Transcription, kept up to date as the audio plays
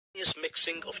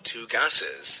mixing of two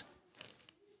gases.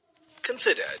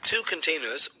 Consider two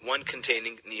containers, one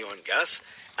containing neon gas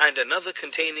and another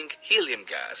containing helium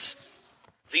gas.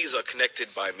 These are connected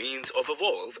by means of a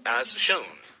valve as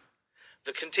shown.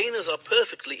 The containers are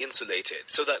perfectly insulated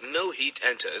so that no heat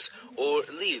enters or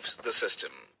leaves the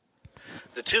system.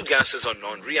 The two gases are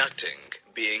non-reacting,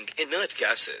 being inert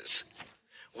gases.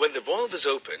 When the valve is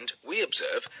opened, we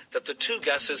observe that the two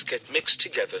gases get mixed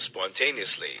together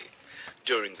spontaneously.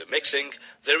 During the mixing,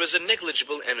 there is a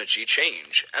negligible energy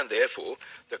change, and therefore,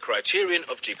 the criterion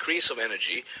of decrease of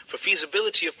energy for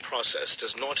feasibility of process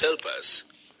does not help us.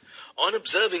 On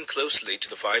observing closely to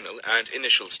the final and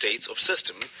initial states of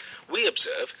system, we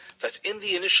observe that in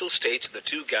the initial state the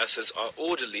two gases are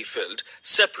orderly filled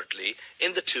separately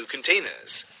in the two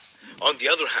containers. On the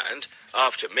other hand,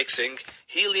 after mixing,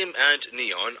 helium and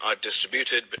neon are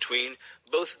distributed between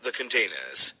both the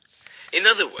containers. In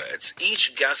other words,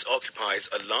 each gas occupies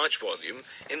a large volume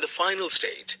in the final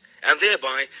state, and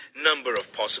thereby number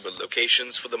of possible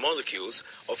locations for the molecules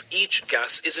of each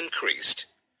gas is increased.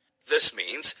 This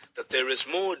means that there is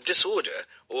more disorder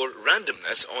or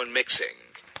randomness on mixing.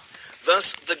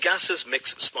 Thus, the gases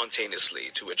mix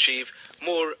spontaneously to achieve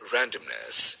more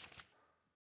randomness.